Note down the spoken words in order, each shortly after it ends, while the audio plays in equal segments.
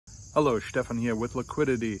Hello, Stefan here with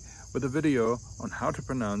Liquidity with a video on how to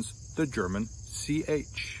pronounce the German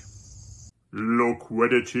CH.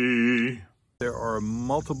 Liquidity. There are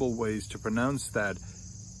multiple ways to pronounce that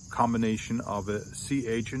combination of a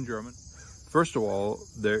CH in German. First of all,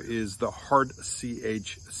 there is the hard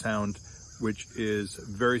CH sound, which is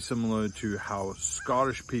very similar to how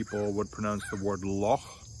Scottish people would pronounce the word loch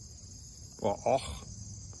or och.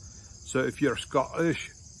 So if you're Scottish,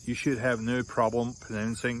 you should have no problem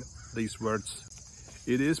pronouncing these words.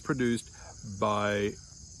 It is produced by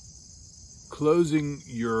closing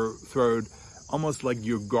your throat almost like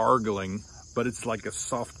you're gargling, but it's like a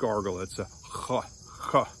soft gargle. It's a ch,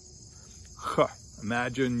 ch, ch.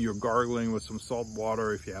 Imagine you're gargling with some salt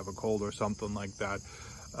water if you have a cold or something like that,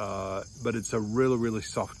 but it's a really, really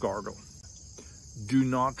soft gargle. Do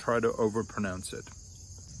not try to overpronounce it.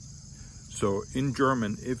 So in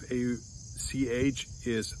German, if a CH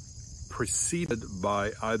is preceded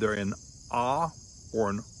by either an A or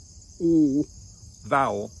an U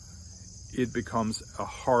vowel, it becomes a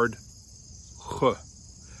hard ch.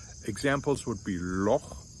 Examples would be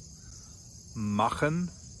loch, machen,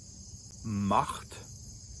 macht,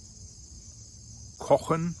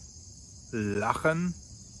 kochen, lachen.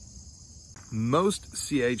 Most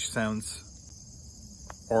CH sounds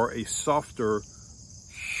are a softer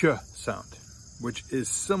sh sound, which is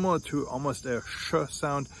similar to almost a sh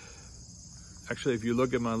sound. Actually, if you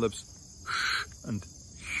look at my lips, sh and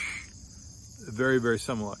sh, very, very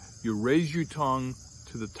similar. You raise your tongue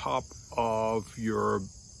to the top of your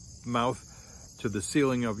mouth, to the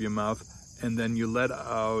ceiling of your mouth, and then you let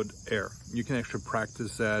out air. You can actually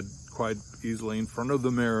practice that quite easily in front of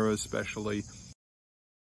the mirror, especially.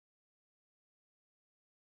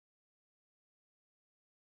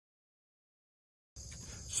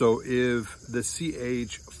 So if the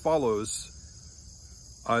CH follows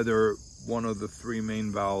either one of the three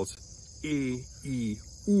main vowels, E, I,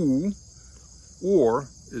 U, or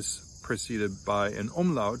is preceded by an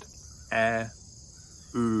umlaut, A,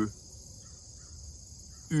 U,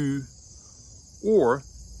 U, or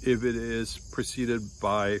if it is preceded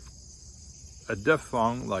by a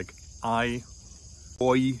diphthong like I,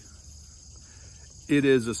 Oi, it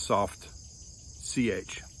is a soft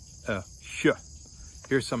CH, a sh.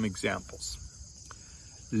 Here's some examples.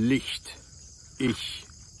 Licht, ich,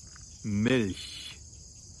 Milch,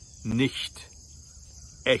 nicht,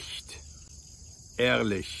 echt,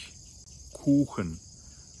 ehrlich, Kuchen,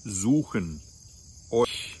 suchen,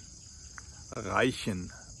 euch, reichen,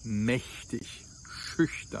 mächtig,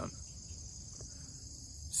 schüchtern.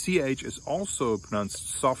 CH is also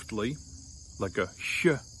pronounced softly, like a sh,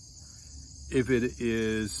 if it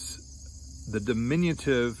is the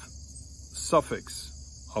diminutive suffix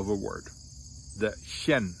of a word, the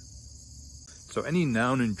chen. So any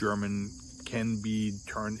noun in German can be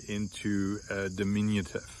turned into a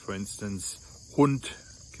diminutive. For instance, Hund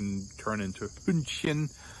can turn into Hündchen.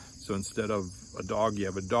 So instead of a dog, you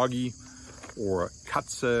have a doggy. Or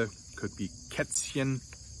Katze could be Kätzchen.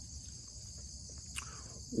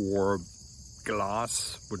 Or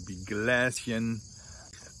glass would be Gläschen.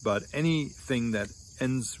 But anything that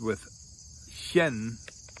ends with chen,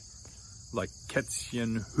 like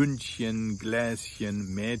Kätzchen, Hündchen,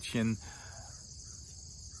 Gläschen, Mädchen,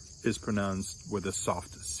 is pronounced with a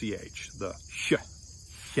soft CH, the sh,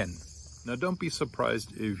 chen. Now don't be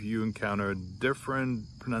surprised if you encounter different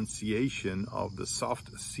pronunciation of the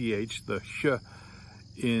soft CH, the sh,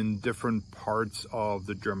 in different parts of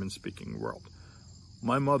the German-speaking world.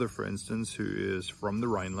 My mother, for instance, who is from the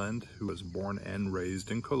Rhineland, who was born and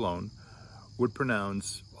raised in Cologne, would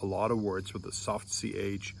pronounce a lot of words with a soft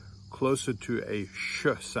CH closer to a sh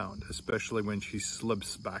sound, especially when she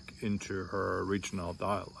slips back into her regional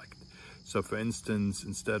dialect. So for instance,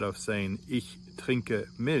 instead of saying ich trinke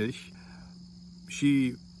Milch,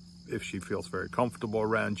 if she feels very comfortable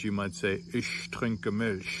around you, might say ich trinke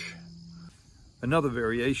Milch. Another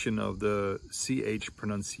variation of the CH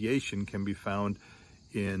pronunciation can be found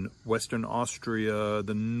in Western Austria,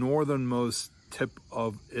 the northernmost tip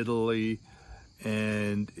of Italy,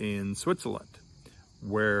 and in Switzerland,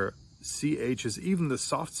 where CHs, even the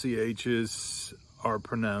soft CHs, are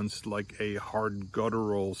pronounced like a hard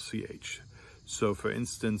guttural CH. So for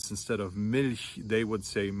instance, instead of Milch, they would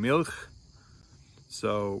say Milch.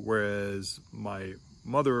 So whereas my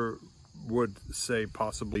mother would say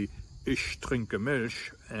possibly Ich trinke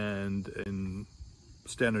Milch, and in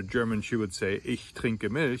standard German she would say Ich trinke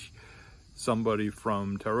Milch, somebody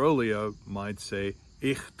from Tyrolia might say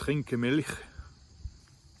Ich trinke Milch.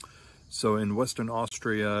 So in Western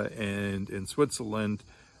Austria and in Switzerland,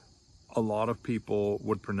 a lot of people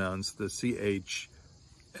would pronounce the CH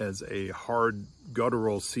as a hard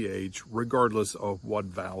guttural CH regardless of what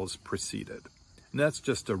vowels precede it. And that's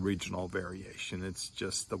just a regional variation. It's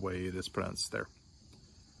just the way it is pronounced there.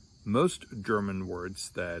 Most German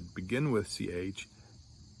words that begin with CH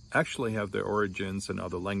actually have their origins in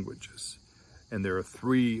other languages. And there are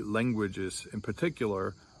 3 languages in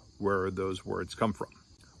particular where those words come from.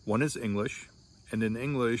 One is English, and in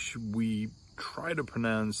English we try to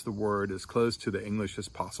pronounce the word as close to the English as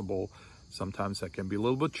possible. Sometimes that can be a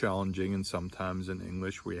little bit challenging, and sometimes in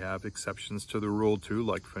English we have exceptions to the rule too,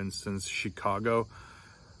 like for instance Chicago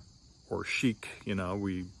or chic. You know,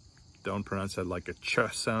 we don't pronounce that like a ch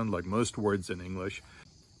sound like most words in English.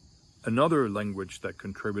 Another language that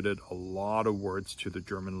contributed a lot of words to the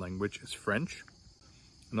German language is French.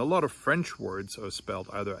 And a lot of French words are spelled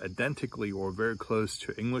either identically or very close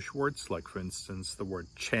to English words, like for instance the word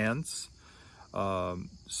chance.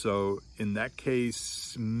 So in that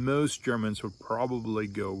case, most Germans would probably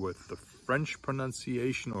go with the French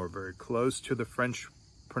pronunciation or very close to the French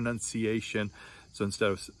pronunciation. So instead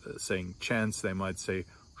of saying chance, they might say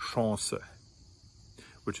chance,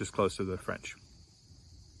 which is close to the French.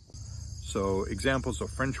 So examples of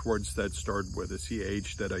French words that start with a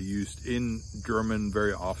CH that are used in German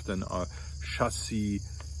very often are chassis,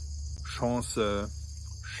 chance,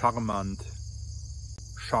 charmant,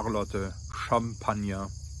 Charlotte, Champagne.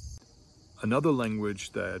 Another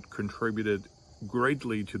language that contributed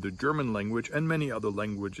greatly to the German language and many other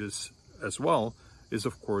languages as well is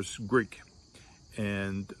of course Greek.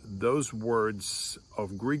 And those words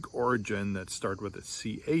of Greek origin that start with a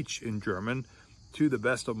CH in German, to the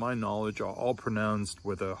best of my knowledge, are all pronounced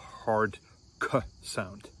with a hard K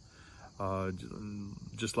sound.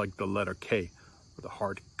 Just like the letter K with a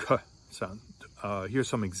hard K sound. Here's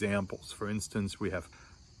some examples. For instance, we have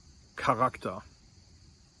character,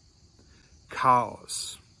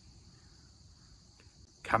 chaos,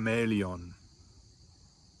 chameleon.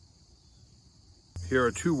 Here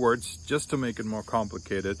are 2 words, just to make it more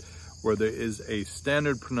complicated, where there is a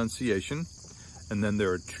standard pronunciation, and then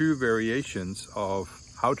there are 2 variations of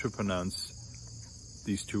how to pronounce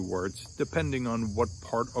these 2 words, depending on what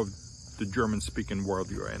part of the German-speaking world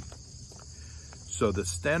you're in. So the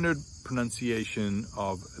standard pronunciation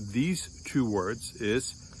of these 2 words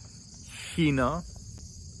is China,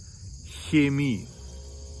 Chemie.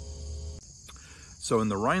 So in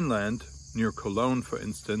the Rhineland, near Cologne, for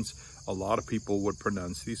instance, a lot of people would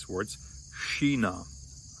pronounce these words China,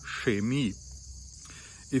 Chemie.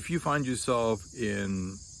 If you find yourself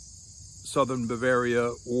in southern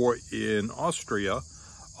Bavaria or in Austria,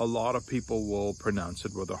 a lot of people will pronounce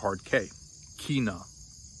it with a hard K. China,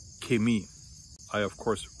 Chemie. I of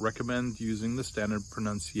course recommend using the standard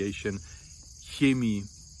pronunciation Chemie,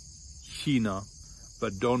 China,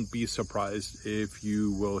 but don't be surprised if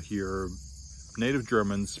you will hear native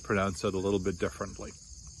Germans pronounce it a little bit differently.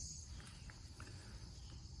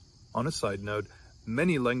 On a side note,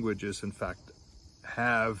 many languages in fact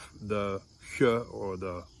have the sh or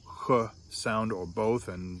the h sound or both,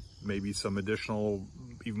 and maybe some additional,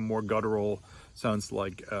 even more guttural sounds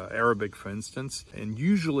like Arabic, for instance. And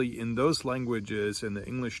usually in those languages, in the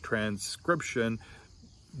English transcription,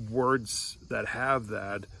 words that have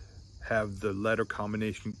that have the letter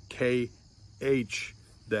combination KH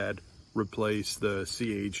that replace the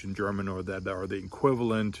CH in German, or that are the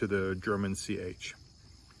equivalent to the German CH.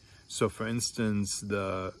 So for instance,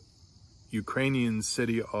 the Ukrainian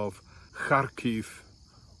city of Kharkiv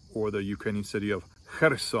or the Ukrainian city of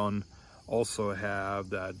Kherson also have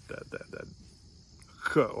that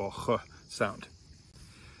K or H sound.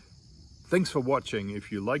 Thanks for watching.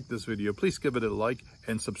 If you liked this video, please give it a like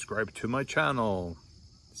and subscribe to my channel.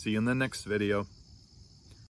 See you in the next video.